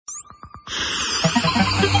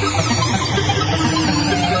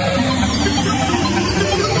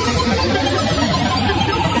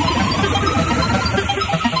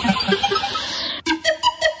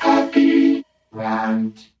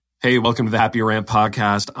Hey, welcome to the Happy Rant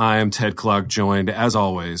Podcast. I am Ted Clark, joined, as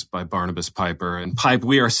always, by Barnabas Piper. And Pipe,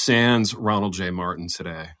 we are sans Ronald J. Martin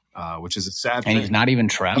today, which is a sad thing. And he's not even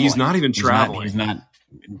traveling. He's not even traveling. He's not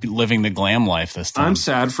living the glam life this time. I'm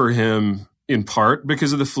sad for him in part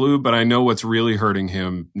because of the flu, but I know what's really hurting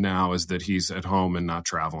him now is that he's at home and not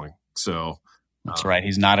traveling. So that's right.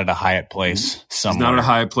 He's not at a Hyatt place somewhere. He's not at a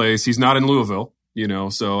Hyatt place. He's not in Louisville,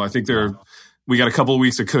 so I think we got a couple of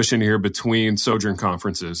weeks of cushion here between Sojourn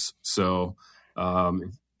conferences. So,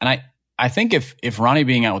 and I think if Ronnie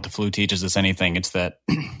being out with the flu teaches us anything, it's that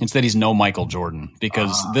he's no Michael Jordan,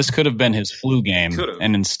 because this could have been his flu game,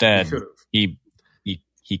 and instead he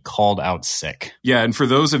called out sick. Yeah, and for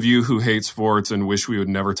those of you who hate sports and wish we would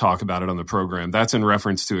never talk about it on the program, that's in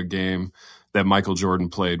reference to a game that Michael Jordan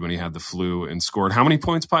played when he had the flu and scored how many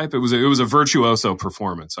points, Pipe? It was a virtuoso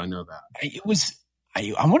performance. I know that. It was.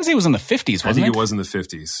 I want to say it was in the 50s, wasn't it? I think it was in the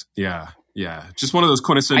 50s. Yeah. Just one of those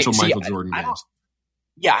quintessential Michael Jordan games.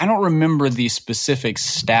 I don't remember the specific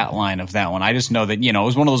stat line of that one. I just know that, it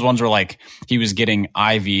was one of those ones where he was getting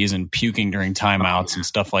IVs and puking during timeouts and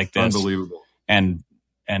stuff like this. Unbelievable. And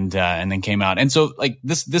then came out. And so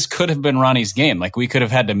this could have been Ronnie's game. We could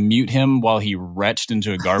have had to mute him while he retched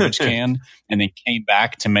into a garbage can and then came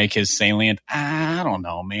back to make his salient, I don't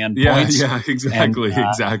know, man, points. Yeah, exactly.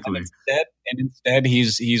 And instead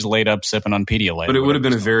he's laid up sipping on Pedialyte. But it would have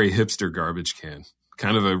been a very hipster garbage can.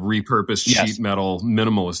 Kind of a repurposed sheet metal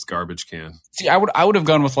minimalist garbage can. See, I would have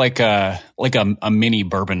gone with a mini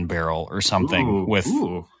bourbon barrel or something.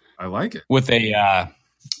 I like it. With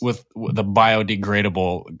the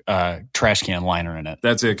biodegradable trash can liner in it.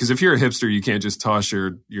 That's it. Because if you're a hipster, you can't just toss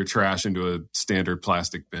your trash into a standard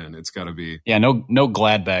plastic bin. It's got to be no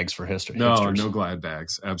Glad bags for hipsters. No Glad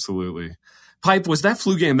bags. Absolutely. Pipe, was that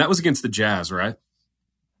flu game? That was against the Jazz, right?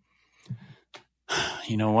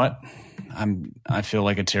 You know what? I feel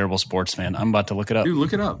like a terrible sports fan. I'm about to look it up. Dude,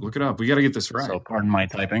 look it up. We got to get this right. So pardon my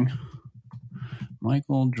typing.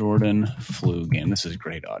 Michael Jordan flu game. This is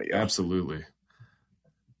great audio. Absolutely.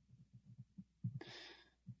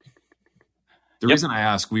 The reason I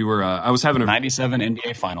ask, I was having 97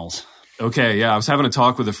 NBA Finals. Okay, yeah, I was having a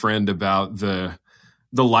talk with a friend about the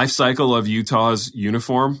life cycle of Utah's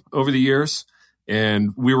uniform over the years, and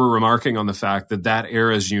we were remarking on the fact that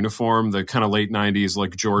era's uniform, the kind of late 90s,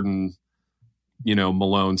 like Jordan,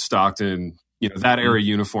 Malone, Stockton, that era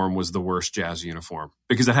uniform was the worst Jazz uniform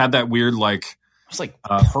because it had that weird it was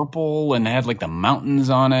purple and it had the mountains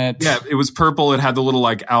on it. Yeah, it was purple. It had the little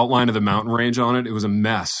outline of the mountain range on it. It was a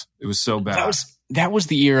mess. It was so bad. That was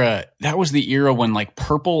the era. That was the era when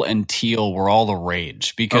purple and teal were all the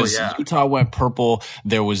rage because Utah went purple.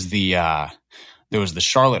 There was the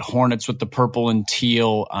Charlotte Hornets with the purple and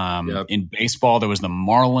teal. In baseball, there was the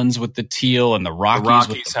Marlins with the teal and the Rockies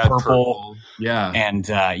with the purple. Yeah, and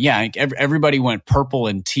everybody went purple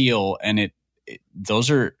and teal, and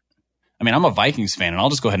those are. I mean, I'm a Vikings fan, and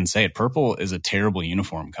I'll just go ahead and say it. Purple is a terrible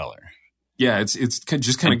uniform color. Yeah, it's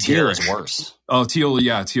just kind of teal is worse. Oh,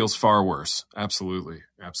 teal's far worse. Absolutely.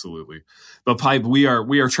 But Pipe, we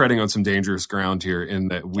are treading on some dangerous ground here in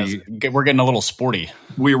that we're getting a little sporty.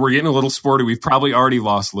 We're getting a little sporty. We've probably already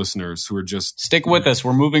lost listeners who are just stick with us.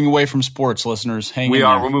 We're moving away from sports, listeners.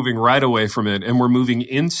 We're moving right away from it, and we're moving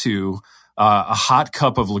into a hot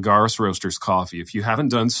cup of Lagares Roasters coffee. If you haven't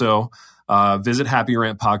done so. Visit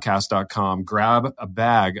happyrantpodcast.com. Grab a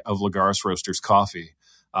bag of Lagares Roasters coffee.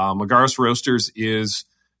 Lagares Roasters is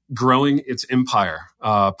growing its empire.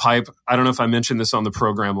 Pipe, I don't know if I mentioned this on the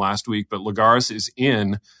program last week, but Lagares is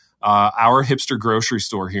in our hipster grocery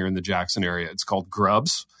store here in the Jackson area. It's called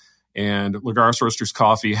Grubs. And Lagares Roasters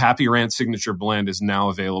coffee, Happy Rant Signature Blend, is now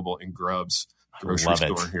available in Grubs grocery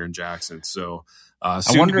store here in Jackson. So I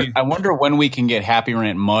wonder when we can get Happy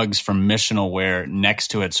Rant mugs from Missional Wear next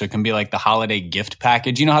to it, so it can be the holiday gift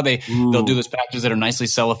package. You know how they'll do those packages that are nicely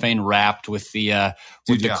cellophane wrapped with the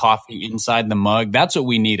coffee inside the mug. That's what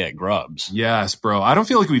we need at Grubs. Yes, bro. I don't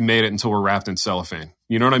feel like we made it until we're wrapped in cellophane.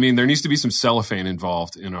 You know what I mean? There needs to be some cellophane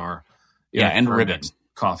involved in our and ribbon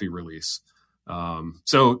coffee release. And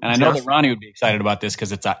I know that Ronnie would be excited about this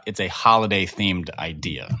because it's a holiday themed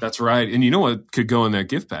idea. That's right. And you know what could go in that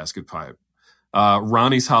gift basket, Pipe?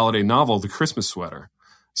 Ronnie's holiday novel, The Christmas Sweater.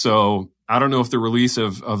 So I don't know if the release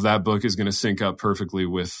of that book is going to sync up perfectly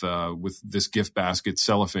with this gift basket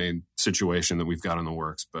cellophane situation that we've got in the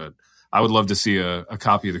works. But I would love to see a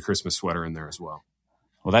copy of The Christmas Sweater in there as well.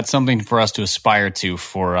 Well, that's something for us to aspire to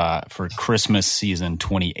for Christmas season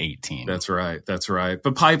 2018. That's right.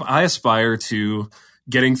 But Pipe, I aspire to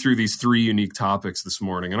getting through these three unique topics this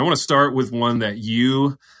morning. And I want to start with one that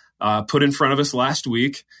you put in front of us last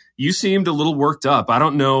week. You seemed a little worked up. I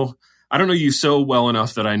don't know I don't know you so well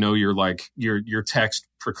enough that I know your text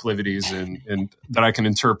proclivities and that I can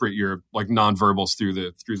interpret your like nonverbals through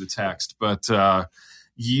the text. But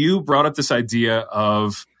you brought up this idea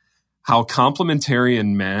of how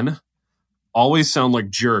complementarian men always sound like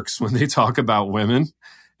jerks when they talk about women.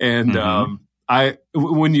 And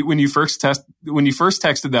when you first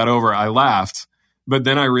texted that over, I laughed, but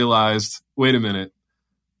then I realized, wait a minute,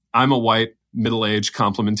 I'm a white middle-aged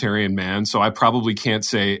complementarian man, so I probably can't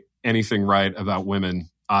say anything right about women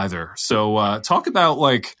either. So talk about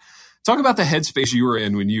the headspace you were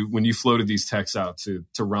in when you floated these texts out to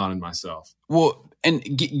Ron and myself. Well, and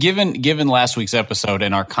given last week's episode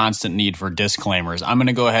and our constant need for disclaimers, I'm going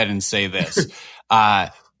to go ahead and say this.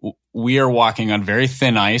 We are walking on very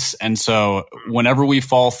thin ice, and so whenever we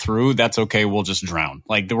fall through, that's okay. We'll just drown.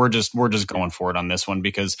 Like we're just going for it on this one,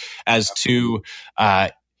 because as two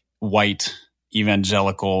white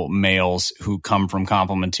evangelical males who come from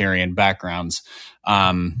complementarian backgrounds,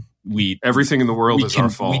 everything in the world is our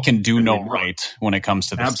fault. We can do no right when it comes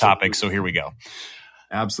to this topic. So here we go.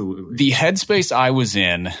 Absolutely. The headspace I was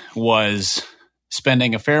in was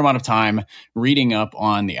spending a fair amount of time reading up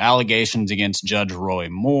on the allegations against Judge Roy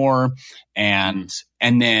Moore and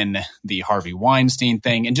then the Harvey Weinstein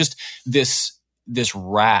thing, and just this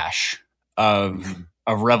rash of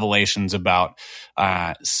revelations about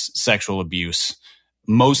sexual abuse,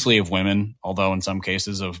 mostly of women, although in some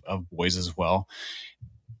cases of boys as well.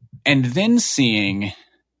 And then seeing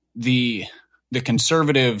the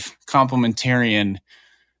conservative complementarian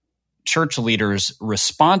church leaders'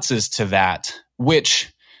 responses to that,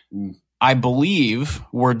 which I believe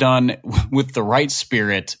were done with the right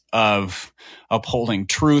spirit of upholding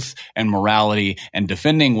truth and morality and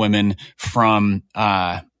defending women from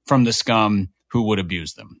the scum who would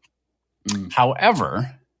abuse them.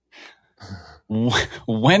 However,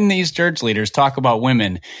 when these church leaders talk about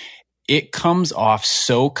women, it comes off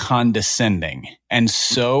so condescending and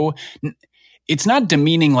so it's not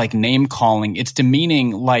demeaning like name calling. It's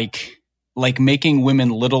demeaning like making women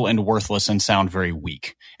little and worthless and sound very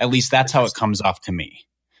weak. At least that's how it comes off to me.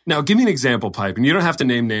 Now, give me an example, Pipe, and you don't have to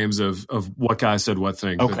name names of what guy said what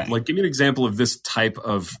thing. Okay. But give me an example of this type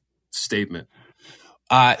of statement.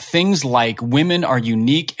 Things like women are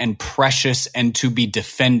unique and precious and to be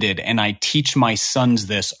defended, and I teach my sons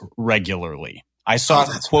this regularly. I saw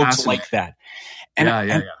quotes like that.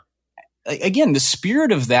 And again, the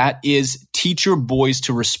spirit of that is teach your boys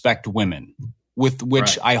to respect women, with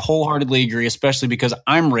which I wholeheartedly agree, especially because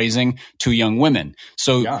I'm raising two young women.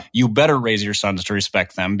 So you better raise your sons to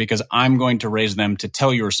respect them, because I'm going to raise them to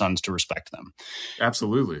tell your sons to respect them.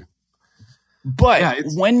 Absolutely. But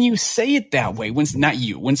when you say it that way,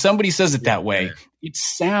 when somebody says it that way, it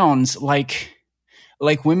sounds like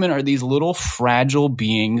women are these little fragile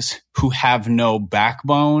beings who have no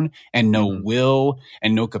backbone and no will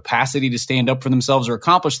and no capacity to stand up for themselves or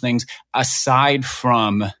accomplish things aside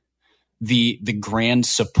from the grand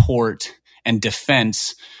support and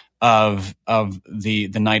defense of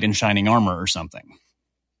the knight in shining armor or something.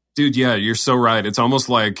 Dude, yeah, you're so right. It's almost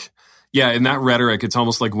like, in that rhetoric, it's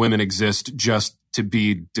almost like women exist just to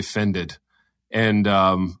be defended. And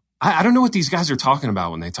I don't know what these guys are talking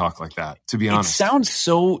about when they talk like that, to be honest. It sounds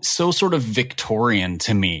so sort of Victorian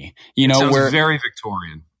to me. It sounds very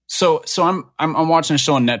Victorian. So I'm watching a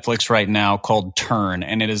show on Netflix right now called Turn,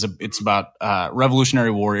 and it's about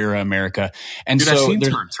Revolutionary War era America. And dude, so I've seen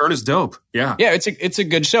Turn. Turn is dope. Yeah, it's a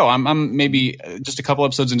good show. I'm maybe just a couple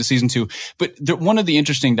episodes into season 2, but one of the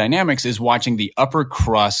interesting dynamics is watching the upper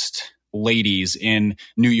crust ladies in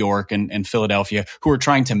New York and Philadelphia who are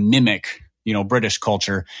trying to mimic, British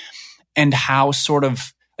culture, and how sort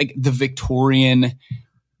of like the Victorian,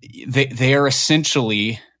 they are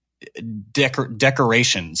essentially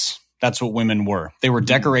decorations. That's what women were. They were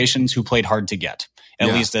decorations who played hard to get,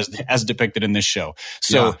 at least as depicted in this show.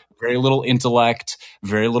 So very little intellect,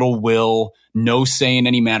 very little will, no say in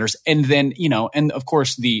any matters. And then, and of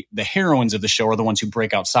course the heroines of the show are the ones who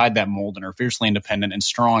break outside that mold and are fiercely independent and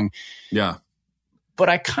strong. Yeah. But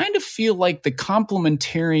I kind of feel like the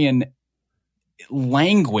complementarian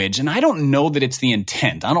language, and I don't know that it's the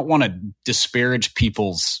intent. I don't want to disparage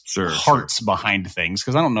people's hearts behind things,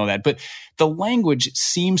 because I don't know that. But the language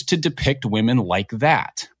seems to depict women like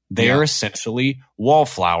that. They are essentially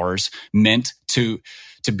wallflowers meant to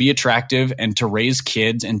be attractive and to raise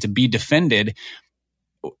kids and to be defended.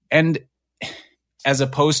 And as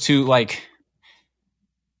opposed to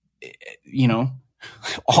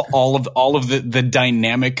all of the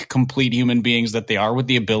dynamic, complete human beings that they are, with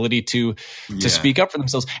the ability to speak up for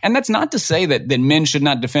themselves. And that's not to say that men should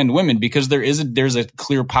not defend women, because there's a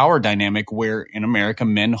clear power dynamic where in America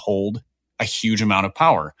men hold a huge amount of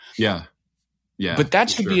power. Yeah. Yeah. But that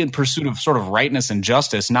should be in pursuit of sort of rightness and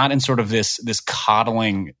justice, not in sort of this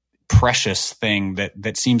coddling, precious thing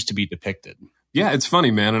that seems to be depicted. Yeah, it's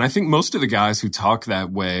funny, man. And I think most of the guys who talk that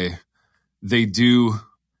way, they do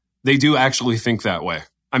actually think that way.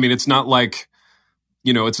 I mean, it's not like,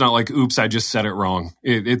 oops, I just said it wrong.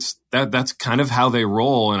 That's kind of how they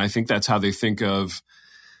roll. And I think that's how they think of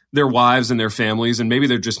their wives and their families. And maybe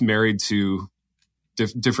they're just married to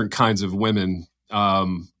different kinds of women.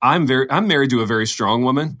 I'm married to a very strong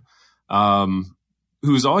woman,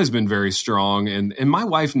 who's always been very strong. And my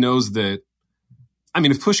wife knows that, I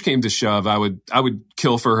mean, if push came to shove, I would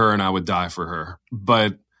kill for her and I would die for her.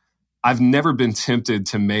 But I've never been tempted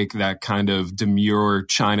to make that kind of demure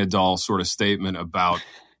China doll sort of statement about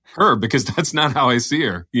her, because that's not how I see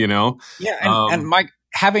her, Yeah. And Mike,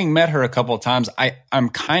 having met her a couple of times, I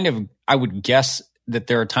would guess that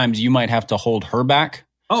there are times you might have to hold her back.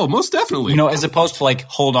 Oh, most definitely. As opposed to like,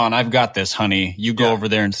 hold on, I've got this, honey. You go over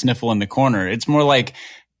there and sniffle in the corner. It's more like,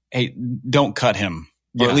 hey, don't cut him.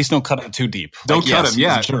 Or at least don't cut him too deep. Don't cut him.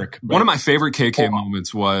 Yeah. He's a jerk, one of my favorite KK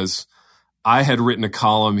moments was I had written a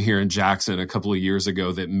column here in Jackson a couple of years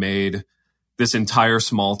ago that made this entire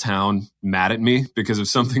small town mad at me because of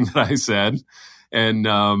something that I said. And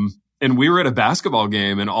we were at a basketball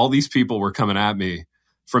game and all these people were coming at me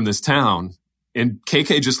from this town. And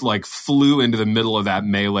KK just like flew into the middle of that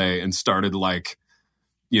melee and started like,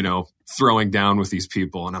 throwing down with these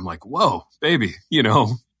people. And I'm like, whoa, baby,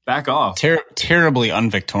 back off. Terribly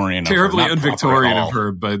un-Victorian. Terribly un-Victorian of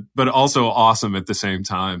her, but also awesome at the same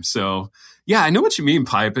time. So yeah, I know what you mean,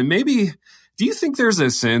 Pipe. And maybe, do you think there's a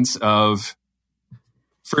sense of,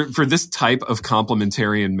 for this type of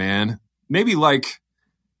complementarian man, maybe like,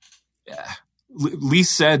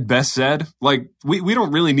 least said, best said, like we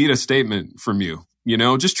don't really need a statement from you,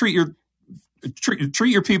 just treat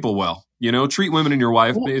your people well, treat women in your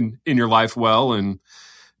wife in your life well, and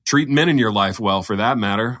treat men in your life well, for that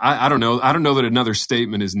matter. I don't know. I don't know that another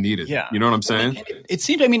statement is needed. Yeah. You know what I'm saying? It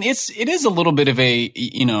seems, it is a little bit of a,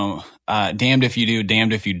 damned if you do,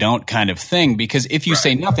 damned if you don't kind of thing, because if you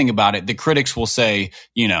say nothing about it, the critics will say,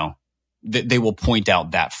 they will point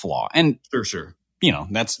out that flaw. And for sure.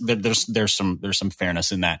 There's some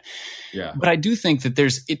fairness in that. Yeah. But I do think that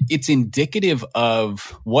it's indicative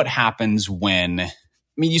of what happens when,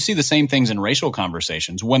 you see the same things in racial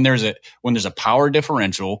conversations when there's a power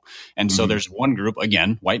differential. And so there's one group,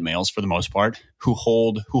 again, white males for the most part, who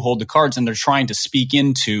hold the cards, and they're trying to speak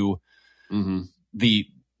into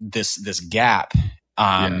this gap.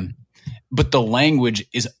 But the language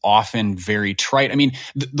is often very trite.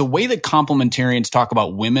 The way that complementarians talk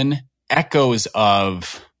about women echoes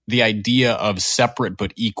of the idea of separate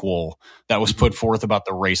but equal that was put forth about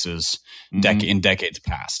the races in decades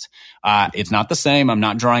past. It's not the same. I'm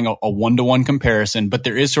not drawing a one-to-one comparison, but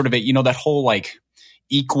there is sort of a, that whole like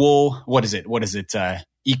equal, what is it?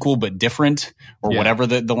 Equal but different, or whatever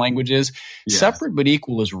the language is. Yeah. Separate but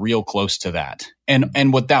equal is real close to that.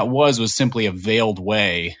 And what that was simply a veiled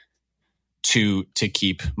way to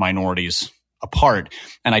keep minorities apart.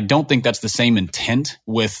 And I don't think that's the same intent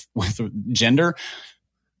with gender,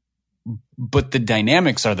 but the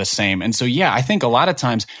dynamics are the same. And so, I think a lot of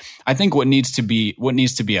times, what needs to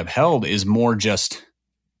be upheld is more just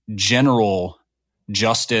general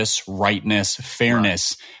justice, rightness,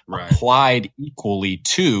 fairness applied equally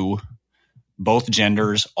to both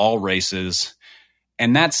genders, all races.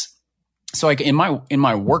 And that's so like in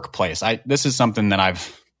my workplace, this is something that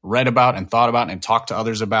I've read about and thought about and talked to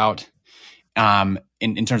others about.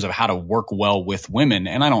 In terms of how to work well with women.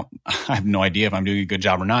 And I have no idea if I'm doing a good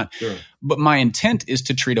job or not, sure. But my intent is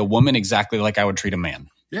to treat a woman exactly like I would treat a man.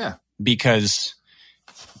 Yeah. Because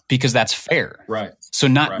that's fair. Right. So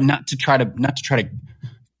not to try to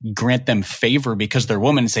grant them favor because they're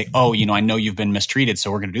women and say, oh, I know you've been mistreated,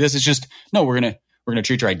 so we're going to do this. It's just, no, we're going to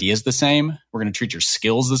treat your ideas the same. We're going to treat your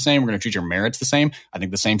skills the same. We're going to treat your merits the same. I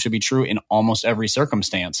think the same should be true in almost every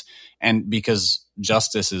circumstance. And because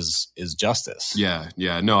justice is justice. Yeah.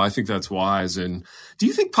 Yeah. No, I think that's wise. And do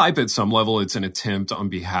you think, Pipe, at some level, it's an attempt on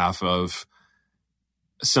behalf of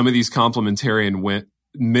some of these complementarian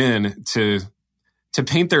men to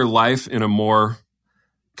paint their life in a more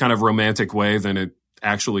kind of romantic way than it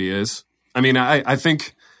actually is? I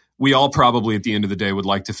think we all probably at the end of the day would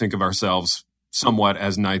like to think of ourselves somewhat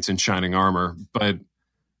as knights in shining armor, but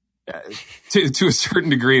to a certain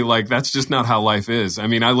degree, like that's just not how life is. I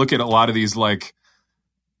look at a lot of these like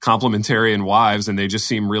complementarian wives and they just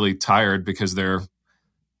seem really tired because they're,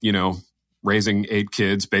 raising 8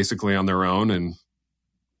 kids basically on their own. And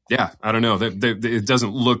I don't know, it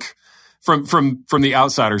doesn't look from the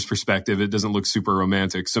outsider's perspective, it doesn't look super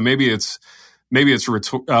romantic. So maybe it's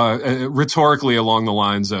rhetorically along the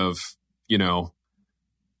lines of,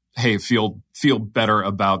 hey, feel better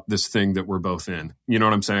about this thing that we're both in. You know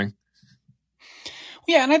what I'm saying?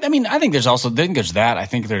 Yeah, and I think there's that. I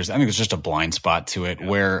think there's just a blind spot to it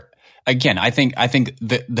where, again, I think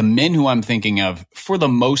the men who I'm thinking of, for the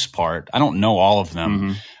most part, I don't know all of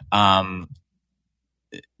them,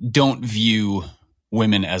 don't view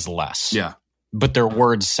women as less. Yeah. But their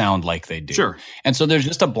words sound like they do. Sure. And so there's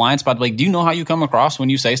just a blind spot. Like, do you know how you come across when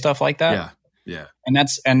you say stuff like that? Yeah. Yeah.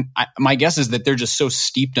 And my guess is that they're just so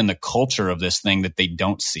steeped in the culture of this thing that they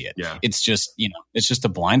don't see it. Yeah. It's just, it's just a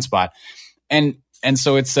blind spot. And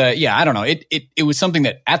so it's, I don't know. It was something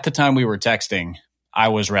that at the time we were texting, I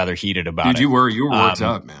was rather heated about. Dude, it. you were worked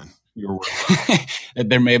up, man. You were worked up.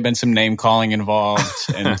 There may have been some name calling involved.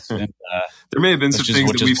 And there may have been some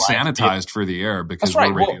things that we've sanitized for the air because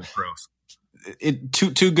we're radio pros.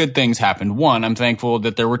 Two good things happened. One, I'm thankful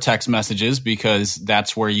that there were text messages because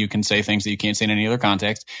that's where you can say things that you can't say in any other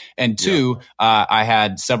context. And two, I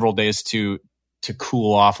had several days to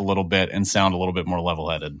cool off a little bit and sound a little bit more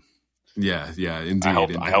level-headed. Yeah,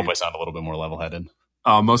 indeed. I hope I sound a little bit more level-headed.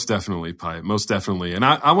 Most definitely, Pipe. Most definitely. And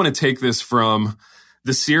I want to take this from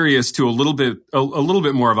the serious to a little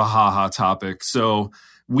bit more of a ha-ha topic. So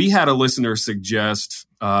we had a listener suggest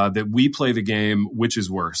that we play the game Which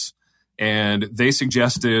is Worse? And they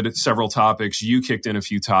suggested several topics. You kicked in a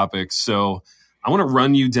few topics. So I want to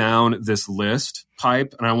run you down this list,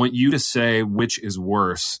 Pipe, and I want you to say which is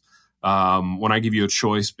worse when I give you a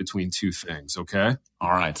choice between two things, okay?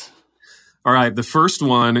 All right. The first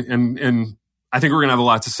one, and I think we're going to have a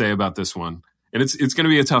lot to say about this one, and it's going to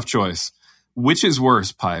be a tough choice. Which is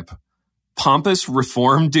worse, Pipe? Pompous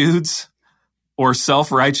reform dudes or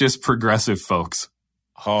self-righteous progressive folks?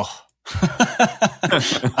 Oh.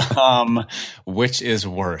 Which is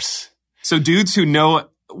worse? So dudes who know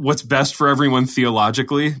what's best for everyone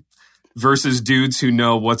theologically versus dudes who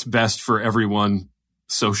know what's best for everyone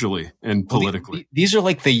socially and politically. Well, these are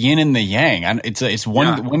like the yin and the yang. It's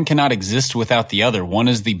one. One cannot exist without the other. One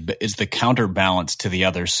is the counterbalance to the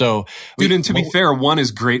other. So, dude, and to be fair, one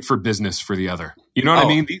is great for business for the other. You know what I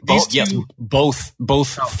mean? Both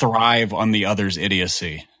thrive on the other's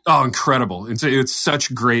idiocy. Oh, incredible! It's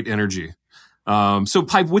such great energy. So,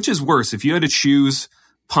 Pipe, which is worse? If you had to choose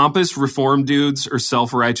pompous reform dudes or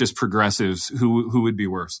self-righteous progressives, who would be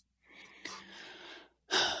worse?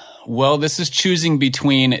 Well, this is choosing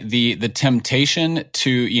between the temptation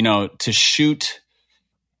to shoot.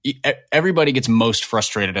 Everybody gets most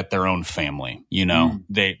frustrated at their own family,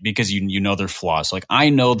 because you know their flaws. Like, I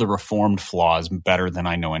know the reformed flaws better than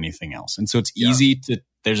I know anything else. And so it's easy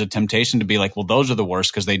there's a temptation to be like, well, those are the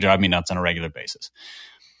worst because they drive me nuts on a regular basis.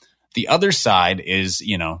 The other side is,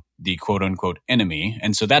 the quote unquote enemy.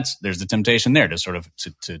 And so there's the temptation there to sort of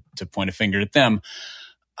to point a finger at them.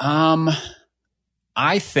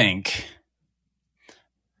 I think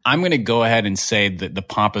I'm going to go ahead and say that the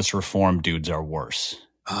pompous reform dudes are worse.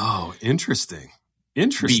 Oh, interesting.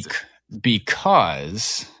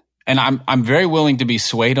 Because, and I'm very willing to be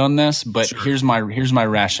swayed on this, but sure. Here's my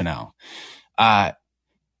rationale.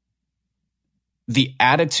 The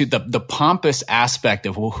attitude, the pompous aspect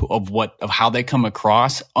of how they come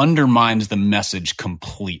across undermines the message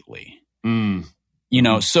completely.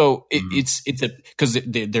 So it's because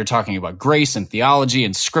they're talking about grace and theology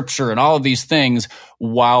and scripture and all of these things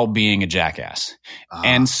while being a jackass.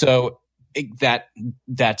 And so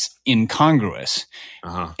that's incongruous.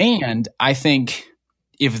 And I think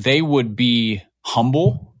if they would be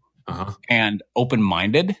humble and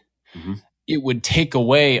open-minded, it would take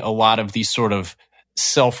away a lot of these sort of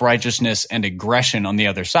self-righteousness and aggression on the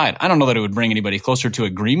other side. I don't know that it would bring anybody closer to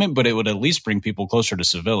agreement, but it would at least bring people closer to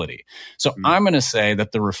civility. So I'm going to say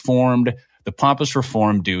that the pompous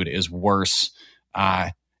reformed dude is worse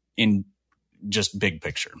in just big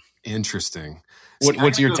picture. Interesting.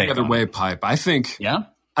 What's your take? The other way, Pipe. I think. Yeah.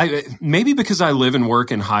 Maybe because I live and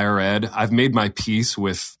work in higher ed, I've made my peace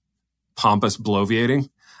with pompous bloviating.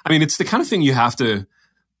 I mean, it's the kind of thing you have to.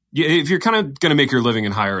 If you're kind of going to make your living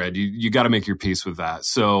in higher ed, you got to make your peace with that.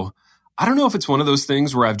 So I don't know if it's one of those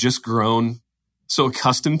things where I've just grown so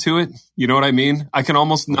accustomed to it. You know what I mean? I can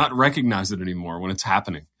almost not recognize it anymore when it's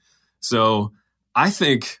happening. So I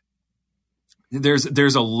think there's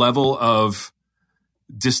a level of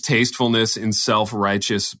distastefulness in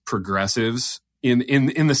self-righteous progressives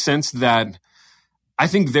in the sense that I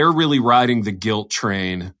think they're really riding the guilt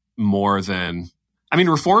train more than,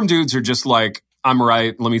 reform dudes are just like, I'm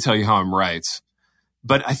right. Let me tell you how I'm right.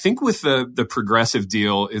 But I think with the progressive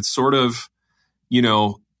deal, it's sort of,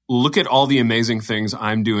 look at all the amazing things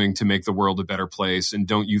I'm doing to make the world a better place, and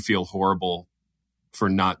don't you feel horrible for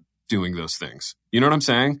not doing those things? You know what I'm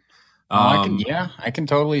saying? I can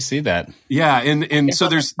totally see that. Yeah, and so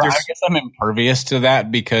there's I guess I'm impervious to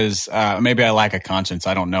that because maybe I lack a conscience.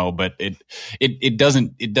 I don't know, but it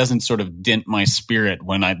doesn't sort of dent my spirit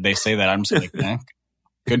when they say that. I'm just like,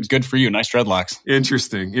 good for you, nice dreadlocks.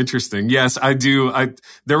 Interesting. Yes, I do.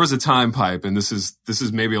 There was a time, Pipe, and this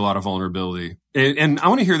is maybe a lot of vulnerability, and I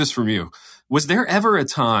want to hear this from you. Was there ever a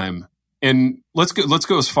time? And let's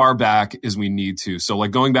go as far back as we need to. So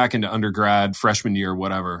like going back into undergrad, freshman year,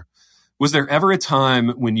 whatever. Was there ever a time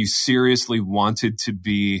when you seriously wanted to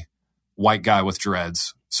be white guy with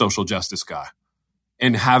dreads, social justice guy,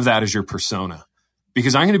 and have that as your persona?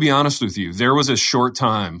 Because I'm going to be honest with you, there was a short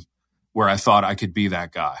time where I thought I could be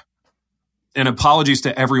that guy. And apologies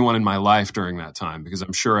to everyone in my life during that time, because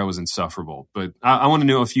I'm sure I was insufferable. But I want to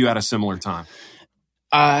know if you had a similar time.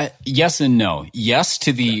 Yes and no. Yes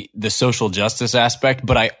to the social justice aspect,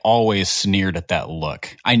 but I always sneered at that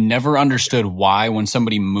look. I never understood why when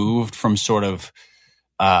somebody moved from sort of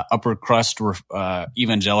upper crust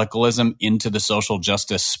evangelicalism into the social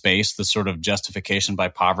justice space, the sort of justification by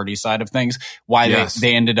poverty side of things, why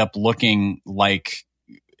they ended up looking like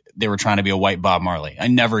they were trying to be a white Bob Marley. I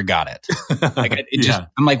never got it. Like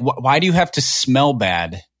I'm like, why do you have to smell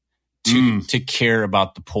bad to care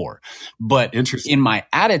about the poor? But in my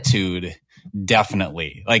attitude,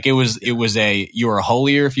 definitely, like it was you are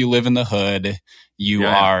holier if you live in the hood. You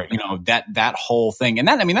are, that whole thing. And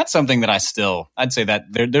that's something that I'd say that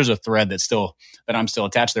there's a thread that I'm still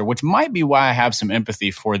attached there, which might be why I have some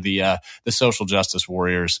empathy for the social justice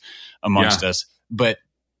warriors amongst us. But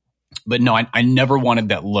no, I never wanted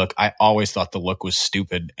that look. I always thought the look was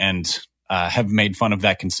stupid, and have made fun of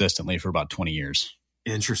that consistently for about 20 years.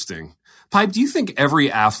 Interesting. Pipe, do you think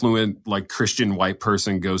every affluent, like Christian white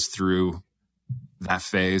person goes through that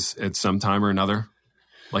phase at some time or another?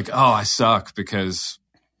 Like, oh, I suck because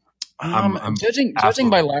I'm judging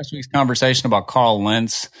by last week's conversation about Carl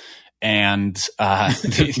Lentz and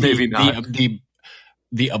maybe not.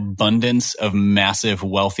 The abundance of massive,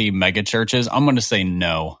 wealthy mega churches. I'm going to say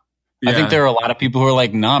no. Yeah. I think there are a lot of people who are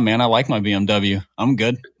like, nah, man, I like my BMW. I'm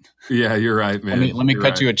good. Yeah, you're right, man. Let me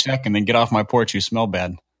cut you a check and then get off my porch. You smell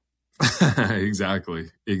bad. Exactly.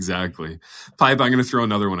 Pipe, I'm going to throw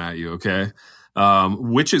another one at you, okay?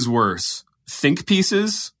 Which is worse, think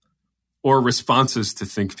pieces or responses to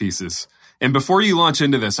think pieces? And before you launch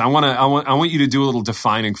into this, I want you to do a little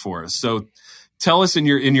defining for us. So tell us in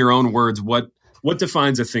your own words, what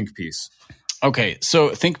defines a think piece? Okay, so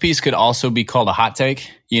think piece could also be called a hot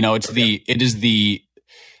take. It is the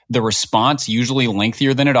response, usually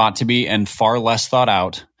lengthier than it ought to be and far less thought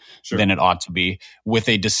out than it ought to be, with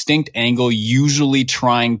a distinct angle, usually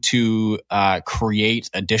trying to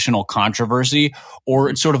create additional controversy, or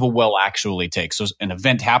it's sort of a well actually take. So an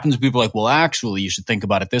event happens, people are like, well, actually, you should think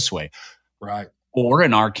about it this way. Right. Or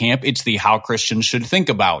in our camp, it's the how Christians should think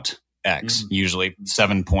about X, usually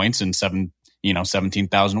 7 points and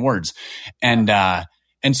 17,000 words. And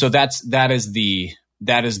so that is the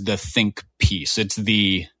think piece. It's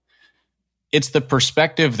the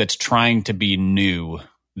perspective that's trying to be new,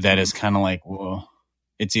 that is kind of like, well,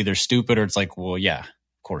 it's either stupid or it's like, well, yeah,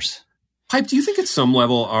 of course. Pipe, do you think at some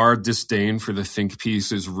level our disdain for the think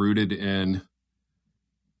piece is rooted in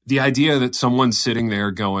the idea that someone's sitting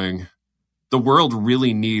there going, the world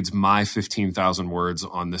really needs my 15,000 words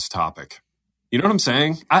on this topic? You know what I'm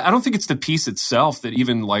saying? I don't think it's the piece itself that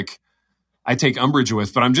even like I take umbrage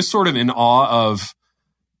with, but I'm just sort of in awe of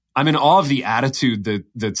the attitude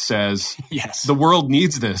that says, yes, the world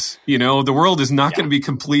needs this. The world is not going to be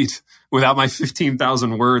complete without my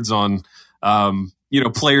 15,000 words on,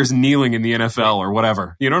 players kneeling in the NFL or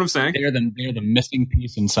whatever. You know what I'm saying? They're the missing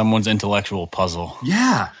piece in someone's intellectual puzzle.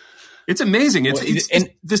 Yeah. It's amazing. It's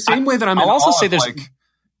the same way that I'll also say there's like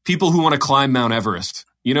people who want to climb Mount Everest,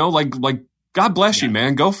 like God bless you,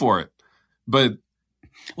 man, go for it. But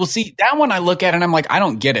well, see, that one I look at and I'm like, I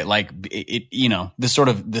don't get it. Like the sort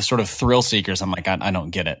of thrill seekers. I'm like, I don't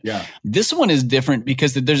get it. Yeah. This one is different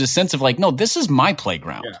because there's a sense of like, no, this is my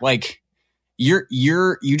playground. Yeah. Like you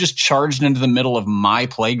just charged into the middle of my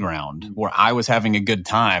playground where I was having a good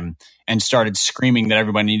time and started screaming that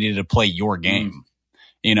everybody needed to play your game,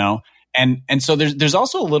 And so there's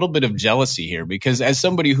also a little bit of jealousy here, because as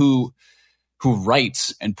somebody who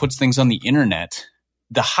writes and puts things on the internet,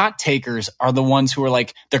 the hot takers are the ones who are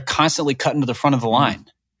like, they're constantly cutting to the front of the line. And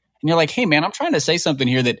you're like, hey man, I'm trying to say something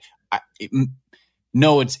here that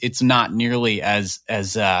it's not nearly as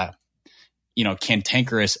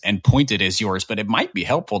cantankerous and pointed as yours, but it might be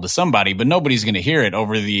helpful to somebody, but nobody's going to hear it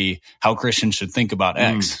over the how Christians should think about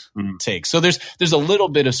X take. So there's a little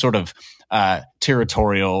bit of sort of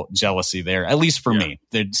territorial jealousy there, at least for me.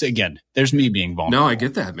 There's me being vulnerable. No, I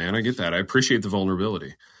get that, man. I get that. I appreciate the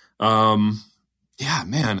vulnerability. Yeah,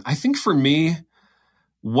 man. I think for me,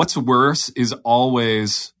 what's worse is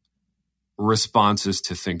always responses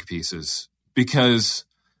to think pieces, because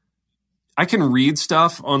I can read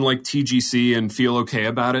stuff on like TGC and feel okay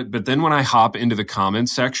about it. But then when I hop into the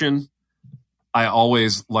comments section, I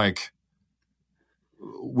always like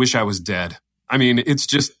wish I was dead. I mean, it's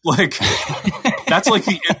just like, that's like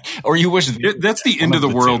or you wish that's the end of the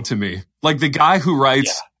world to me. Like the guy who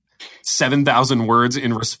writes 7,000 words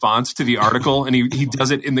in response to the article, and he does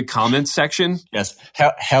it in the comments section. Yes.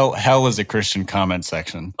 Hell is a Christian comment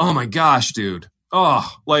section. Oh my gosh, dude. Oh,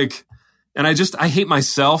 like, and I hate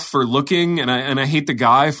myself for looking, and I hate the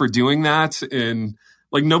guy for doing that. And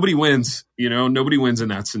like, nobody wins, nobody wins in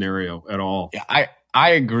that scenario at all. Yeah,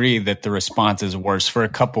 I agree that the response is worse for a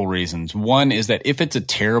couple reasons. One is that if it's a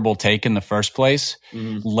terrible take in the first place,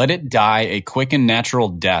 let it die a quick and natural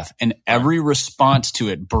death, and every response to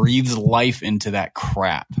it breathes life into that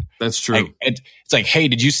crap. That's true. Like, it's like, hey,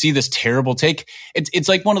 did you see this terrible take? It's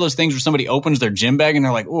like one of those things where somebody opens their gym bag and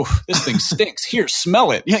they're like, oh, this thing stinks. Here,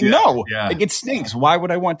 smell it. No, like, it stinks. Why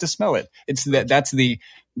would I want to smell it? It's that's the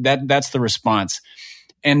response.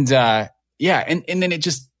 And and then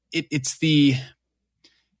it's the.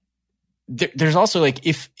 There's also like,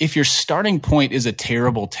 if your starting point is a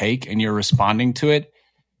terrible take and you're responding to it,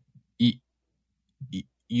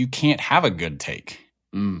 you can't have a good take.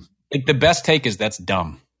 Like the best take is that's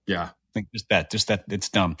dumb. Yeah. Like just that it's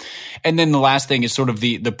dumb. And then the last thing is sort of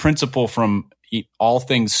the principle from all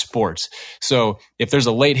things sports. So if there's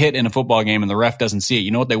a late hit in a football game and the ref doesn't see it,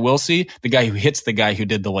 you know what they will see? The guy who hits the guy who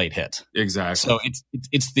did the late hit. Exactly. So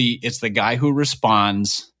it's the guy who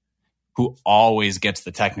responds who always gets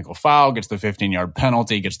the technical foul, gets the 15-yard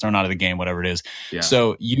penalty, gets thrown out of the game, whatever it is. Yeah.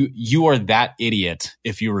 So you are that idiot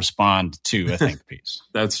if you respond to a think piece.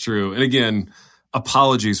 That's true. And again,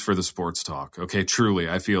 apologies for the sports talk. Okay, truly,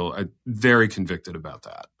 I feel very convicted about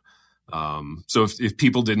that. So if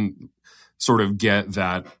people didn't sort of get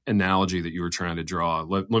that analogy that you were trying to draw,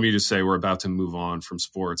 let me just say we're about to move on from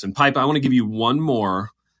sports. And Pipe, I want to give you one more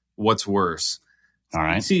what's worse. All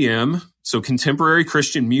right. CCM, so contemporary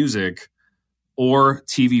Christian music, or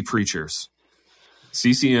TV preachers.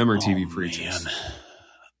 CCM or TV preachers. Man.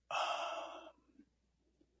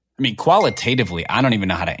 I mean, qualitatively, I don't even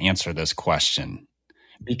know how to answer this question,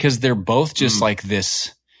 because they're both just like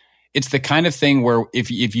this. It's the kind of thing where if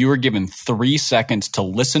you were given 3 seconds to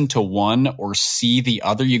listen to one or see the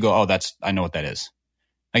other, you go, oh, I know what that is.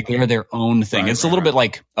 Like they're their own thing. It's a little bit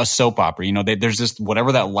like a soap opera. There's just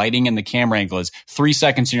whatever that lighting and the camera angle is. 3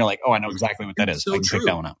 seconds and you're like, oh, I know exactly what that is. So I can pick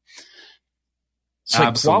that one up. So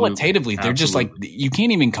like qualitatively, they're just like, you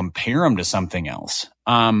can't even compare them to something else.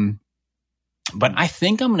 But I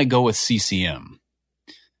think I'm going to go with CCM,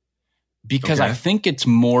 because I think it's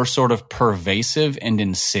more sort of pervasive and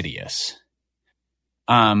insidious.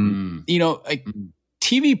 Like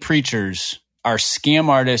TV preachers are scam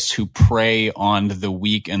artists who prey on the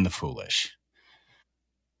weak and the foolish.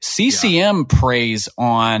 CCM preys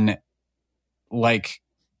on like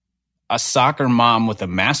a soccer mom with a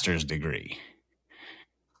master's degree.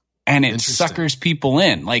 And it suckers people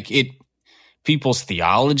in. Like people's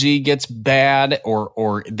theology gets bad,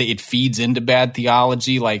 or it feeds into bad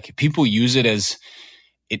theology. Like people use it as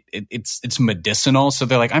it's medicinal. So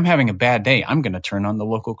they're like, I'm having a bad day, I'm going to turn on the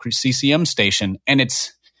local CCM station, and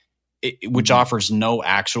which offers no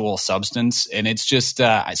actual substance. And it's just,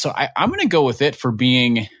 so I'm going to go with it for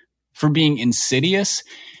being insidious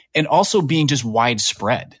and also being just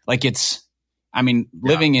widespread. Like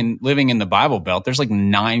living in the Bible Belt, there's like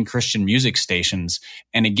 9 Christian music stations.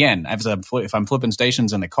 And again, if I'm flipping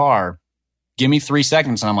stations in the car, give me 3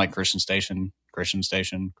 seconds and I'm like, Christian station, Christian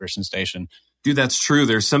station, Christian station. Dude, that's true.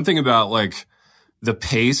 There's something about like the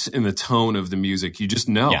pace and the tone of the music. You just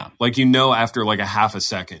know, like, after like a half a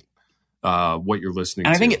second. What you're listening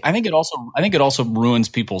to. I think it also ruins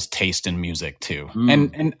people's taste in music too.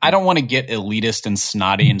 And I don't want to get elitist and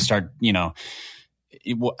snotty and start, not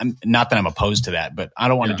that I'm opposed to that, but I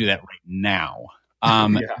don't want to do that right now.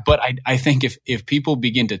 But I think if people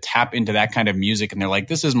begin to tap into that kind of music and they're like,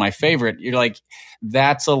 this is my favorite, you're like,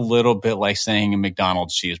 that's a little bit like saying a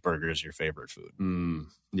McDonald's cheeseburger is your favorite food.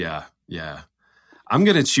 Yeah. I'm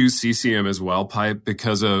going to choose CCM as well, Pipe,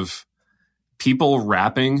 because of people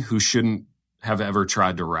rapping who shouldn't have ever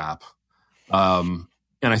tried to rap. And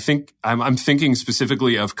I think I'm thinking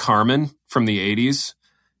specifically of Carmen from the 80s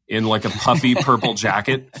in like a puffy purple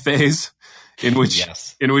jacket phase in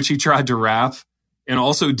which he tried to rap, and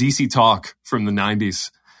also DC Talk from the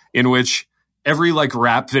 90s in which every like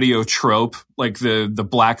rap video trope, like the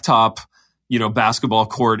blacktop, basketball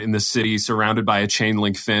court in the city surrounded by a chain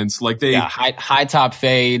link fence, like high top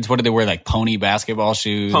fades. What do they wear? Like pony basketball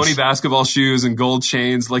shoes and gold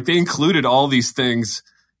chains. Like they included all these things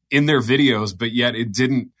in their videos, but yet it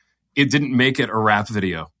didn't make it a rap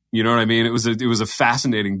video. You know what I mean? It was a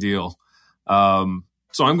fascinating deal.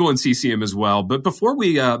 So I'm going CCM as well. But before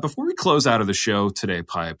we close out of the show today,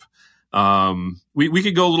 Pipe, we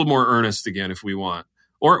could go a little more earnest again if we want,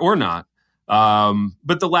 or not.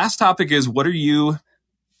 But the last topic is, what are you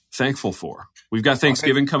thankful for? We've got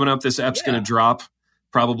Thanksgiving coming up. This app's going to drop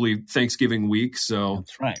probably Thanksgiving week. So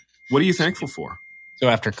that's right. What are you thankful for? So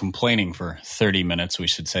after complaining for 30 minutes, we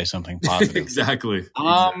should say something positive. Exactly.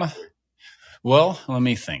 Well, let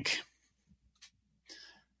me think.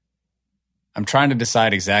 I'm trying to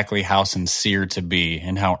decide exactly how sincere to be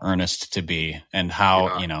and how earnest to be and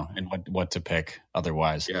how, and what to pick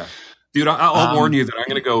otherwise. Yeah. Dude, I'll warn you that I'm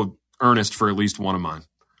going to go earnest for at least one of mine.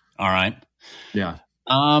 All right. Yeah.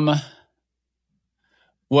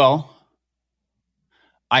 Well,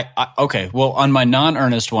 okay. Well, on my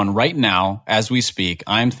non-earnest one right now, as we speak,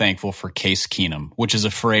 I'm thankful for Case Keenum, which is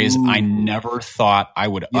a phrase I never thought I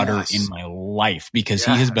would utter in my life because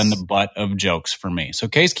he has been the butt of jokes for me. So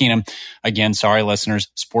Case Keenum, again, sorry listeners,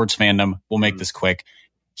 sports fandom, we'll make this quick.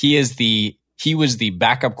 He was the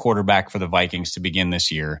backup quarterback for the Vikings to begin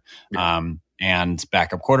this year. Yeah. And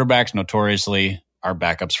backup quarterbacks notoriously are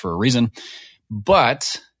backups for a reason.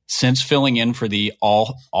 But since filling in for the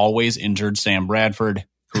always injured Sam Bradford,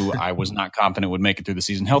 who I was not confident would make it through the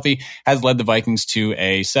season healthy, has led the Vikings to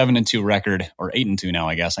a 7-2 record, or 8-2 now,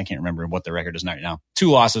 I guess. I can't remember what the record is right now.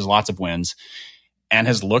 2 losses, lots of wins, and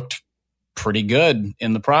has looked pretty good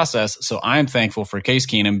in the process. So I'm thankful for Case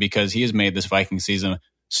Keenum because he has made this Viking season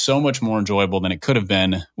so much more enjoyable than it could have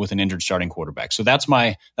been with an injured starting quarterback. So that's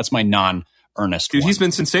my non-earnest Dude, one. He's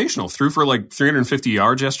been sensational. Threw for like 350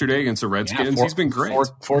 yards yesterday against the Redskins. He's been great.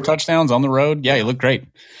 Four touchdowns on the road. Yeah, he looked great.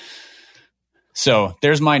 So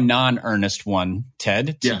there's my non-earnest one.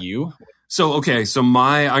 Ted, to you. So, okay. So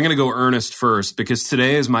I'm going to go earnest first because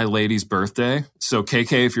today is my lady's birthday. So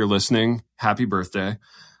KK, if you're listening, happy birthday.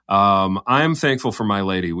 I'm thankful for my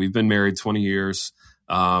lady. We've been married 20 years.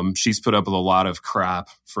 She's put up with a lot of crap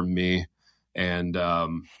from me. And,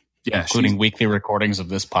 including weekly recordings of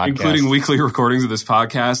this podcast.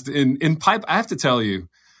 In Pipe, I have to tell you,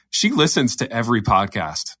 she listens to every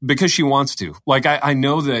podcast because she wants to. Like, I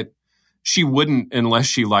know that she wouldn't unless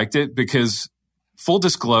she liked it because, full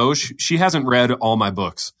disclosure, she hasn't read all my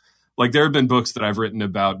books. Like, there have been books that I've written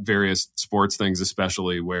about various sports things,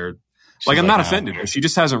 especially where, I'm not offended. She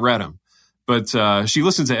just hasn't read them. But she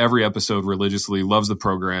listens to every episode religiously, loves the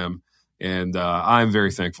program, and I'm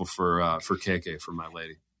very thankful for KK, for my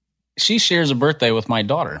lady. She shares a birthday with my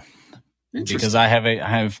daughter because I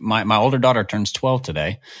have my older daughter turns 12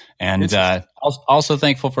 today, and also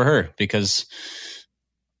thankful for her because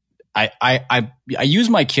I use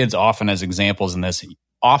my kids often as examples in this,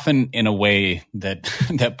 often in a way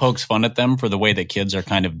that pokes fun at them for the way that kids are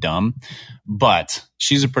kind of dumb, but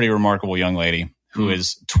she's a pretty remarkable young lady who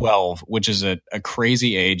is 12, which is a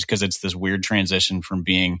crazy age because it's this weird transition from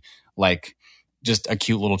being like just a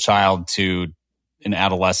cute little child to an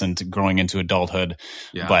adolescent growing into adulthood.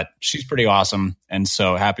 Yeah. But she's pretty awesome. And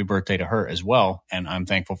so happy birthday to her as well. And I'm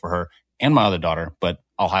thankful for her and my other daughter, but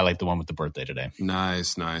I'll highlight the one with the birthday today.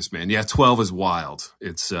 Nice, man. Yeah, 12 is wild.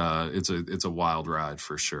 It's a wild ride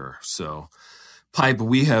for sure. So, Pipe,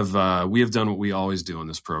 we have done what we always do on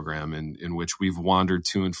this program, in which we've wandered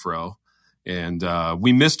to and fro, and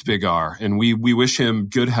we missed Big R, and we wish him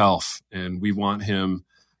good health, and we want him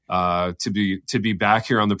to be back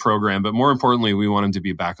here on the program, but more importantly, we want him to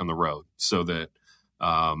be back on the road so that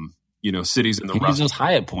cities in the he needs those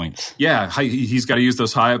Hyatt points. Yeah, he's got to use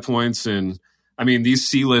those Hyatt points. And I mean, these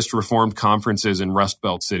C-list reformed conferences in Rust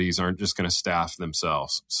Belt cities aren't just going to staff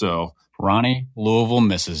themselves. So, Ronnie, Louisville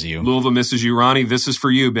misses you. Ronnie. This is for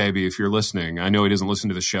you, baby, if you're listening. I know he doesn't listen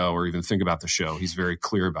to the show or even think about the show. He's very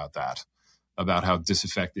clear about that, about how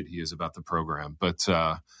disaffected he is about the program. But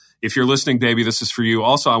if you're listening, baby, this is for you.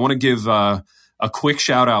 Also, I want to give a quick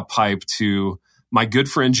shout out, Pipe, to my good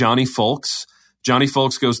friend, Johnny Folks. Johnny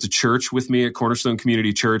Folks goes to church with me at Cornerstone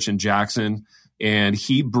Community Church in Jackson, and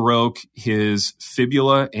he broke his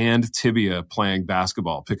fibula and tibia playing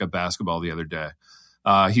pickup basketball the other day.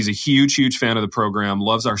 He's a huge, huge fan of the program,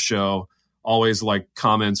 loves our show, always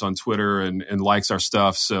comments on Twitter and likes our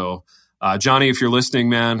stuff. So, Johnny, if you're listening,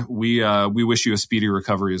 man, we wish you a speedy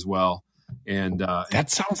recovery as well. And that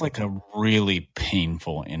sounds like a really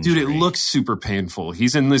painful injury. Dude, it looks super painful.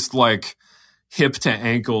 He's in this like hip to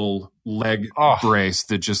ankle leg brace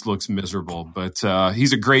that just looks miserable. But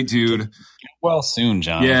he's a great dude. Well, soon,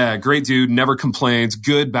 John. Yeah, great dude. Never complains.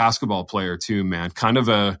 Good basketball player too, man. Kind of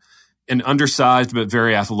an undersized but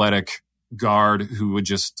very athletic guard who would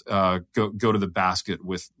just go to the basket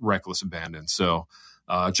with reckless abandon. So,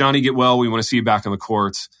 Johnny, get well. We want to see you back on the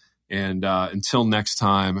court. And until next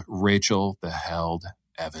time, Rachel the Held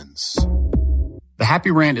Evans. The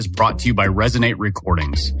Happy Rant is brought to you by Resonate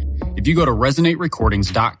Recordings. If you go to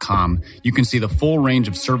resonaterecordings.com, you can see the full range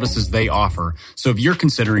of services they offer. So if you're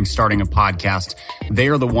considering starting a podcast, they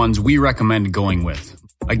are the ones we recommend going with.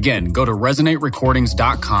 Again, go to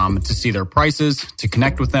resonaterecordings.com to see their prices, to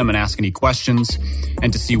connect with them and ask any questions,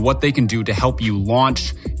 and to see what they can do to help you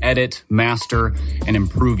launch, edit, master, and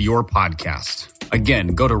improve your podcast. Again,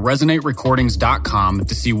 go to resonaterecordings.com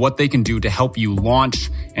to see what they can do to help you launch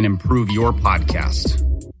and improve your podcast.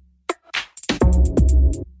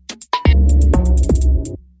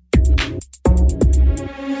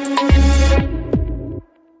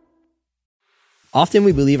 Often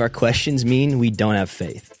we believe our questions mean we don't have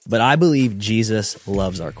faith, but I believe Jesus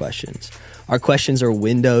loves our questions. Our questions are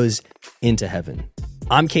windows into heaven.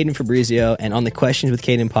 I'm Caden Fabrizio, and on the Questions with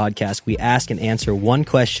Caden podcast, we ask and answer one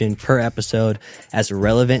question per episode as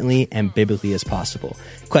relevantly and biblically as possible.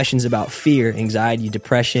 Questions about fear, anxiety,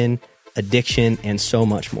 depression, addiction, and so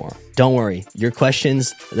much more. Don't worry, your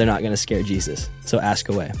questions, they're not going to scare Jesus, so ask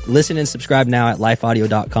away. Listen and subscribe now at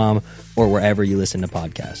lifeaudio.com or wherever you listen to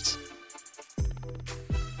podcasts.